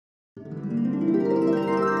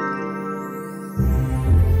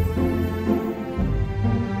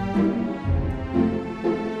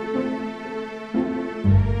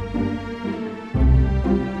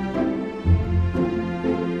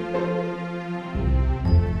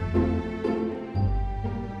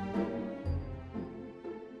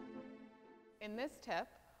tip,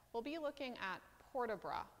 we'll be looking at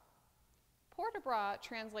port-de-bras. Port-de-bras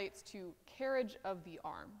translates to carriage of the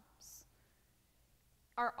arms.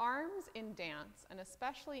 Our arms in dance, and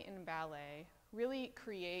especially in ballet, really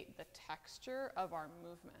create the texture of our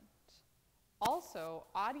movement. Also,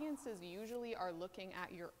 audiences usually are looking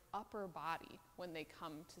at your upper body when they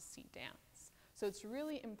come to see dance. So it's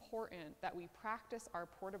really important that we practice our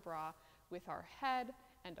port-de-bras with our head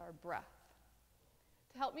and our breath.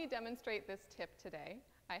 To help me demonstrate this tip today,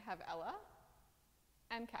 I have Ella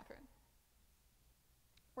and Catherine.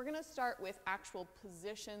 We're going to start with actual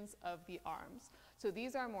positions of the arms. So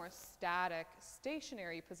these are more static,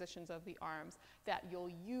 stationary positions of the arms that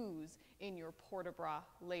you'll use in your port-de-bras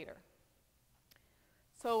later.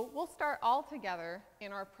 So we'll start all together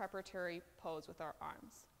in our preparatory pose with our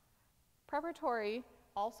arms. Preparatory,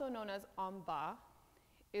 also known as en bas,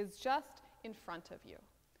 is just in front of you.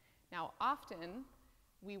 Now, often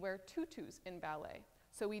we wear tutus in ballet,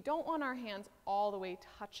 so we don't want our hands all the way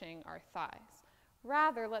touching our thighs.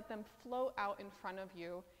 Rather, let them float out in front of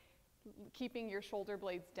you, keeping your shoulder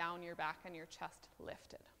blades down your back and your chest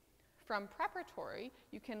lifted. From preparatory,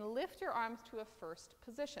 you can lift your arms to a first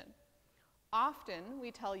position. Often,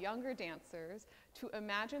 we tell younger dancers to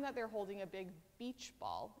imagine that they're holding a big beach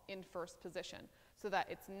ball in first position, so that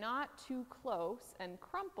it's not too close and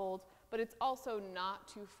crumpled, but it's also not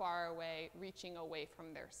too far away, reaching away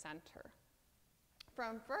from their center.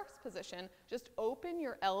 From first position, just open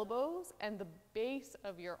your elbows and the base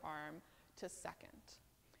of your arm to second.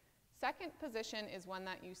 Second position is one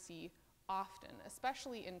that you see often,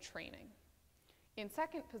 especially in training. In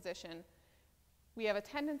second position, we have a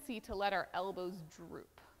tendency to let our elbows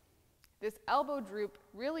droop. This elbow droop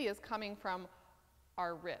really is coming from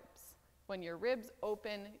our ribs. When your ribs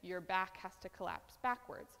open, your back has to collapse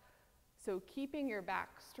backwards. So keeping your back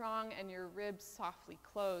strong and your ribs softly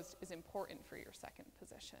closed is important for your second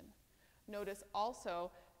position. Notice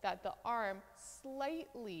also that the arm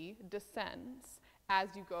slightly descends as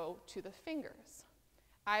you go to the fingers.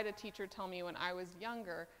 I had a teacher tell me when I was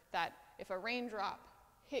younger that if a raindrop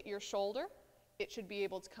hit your shoulder, it should be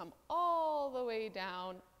able to come all the way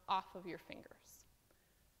down off of your fingers.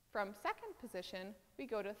 From second position, we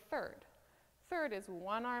go to third. Third is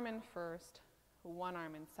one arm in first, one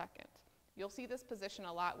arm in second. You'll see this position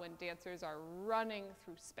a lot when dancers are running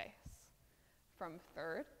through space. From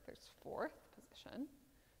third, there's fourth position.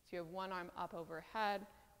 So you have one arm up overhead,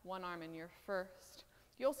 one arm in your first.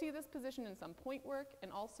 You'll see this position in some point work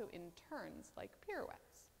and also in turns like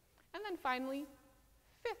pirouettes. And then finally,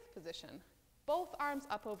 fifth position, both arms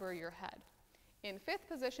up over your head. In fifth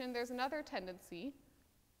position, there's another tendency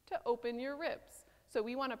to open your ribs. So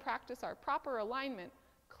we want to practice our proper alignment,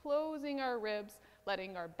 closing our ribs,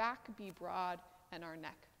 letting our back be broad and our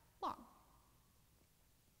neck long.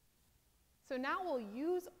 So now we'll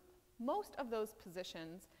use most of those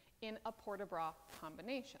positions in a port-de-bras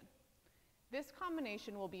combination. This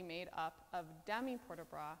combination will be made up of demi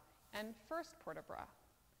port-de-bras and first port-de-bras.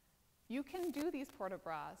 You can do these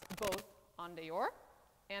port-de-bras both en dehors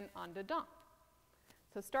and en dedans.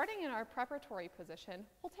 So starting in our preparatory position,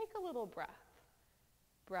 we'll take a little breath.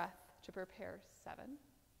 Breath to prepare 7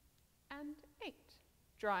 and 8.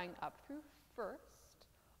 Drawing up through first,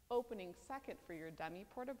 opening second for your demi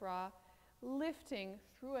port-de-bras, lifting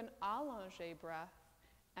through an allongé breath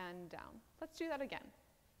and down. Let's do that again.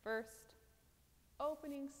 First,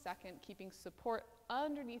 opening second, keeping support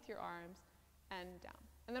underneath your arms and down.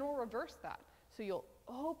 And then we'll reverse that. So you'll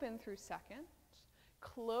open through second,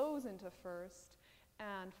 close into first,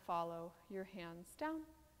 and follow your hands down,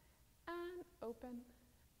 and open,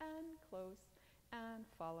 and close, and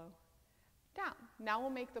follow down. Now we'll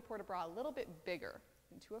make the port-de-bras a little bit bigger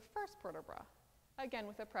into a first port-de-bras. Again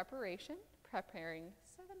with a preparation, preparing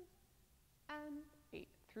 7 and 8.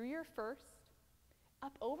 Through your first,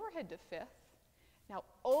 up overhead to fifth. Now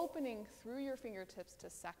opening through your fingertips to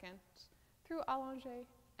second, through allongé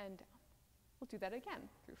and down. We'll do that again.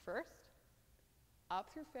 Through first,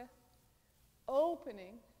 up through fifth,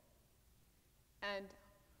 opening and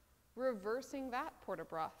reversing that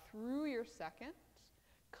port-de-bras through your second,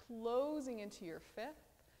 closing into your fifth,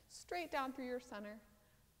 straight down through your center,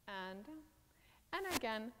 and down. And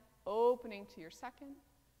again, opening to your second,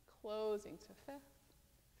 closing to fifth,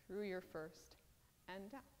 through your first, and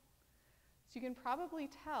down. So you can probably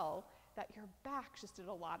tell that your back just did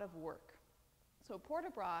a lot of work. So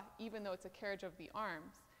port-de-bras, even though it's a carriage of the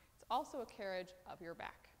arms, it's also a carriage of your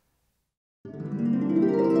back.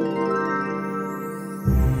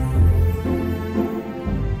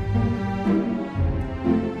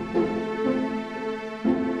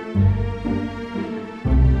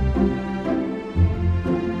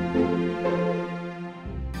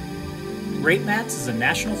 Greatmats is a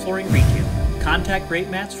national flooring retailer. Contact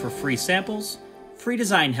Greatmats for free samples, free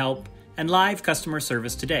design help, and live customer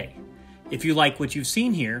service today. If you like what you've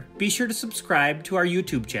seen here, be sure to subscribe to our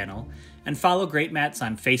YouTube channel and follow Greatmats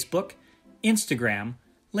on Facebook, Instagram,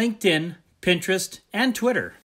 LinkedIn, Pinterest, and Twitter.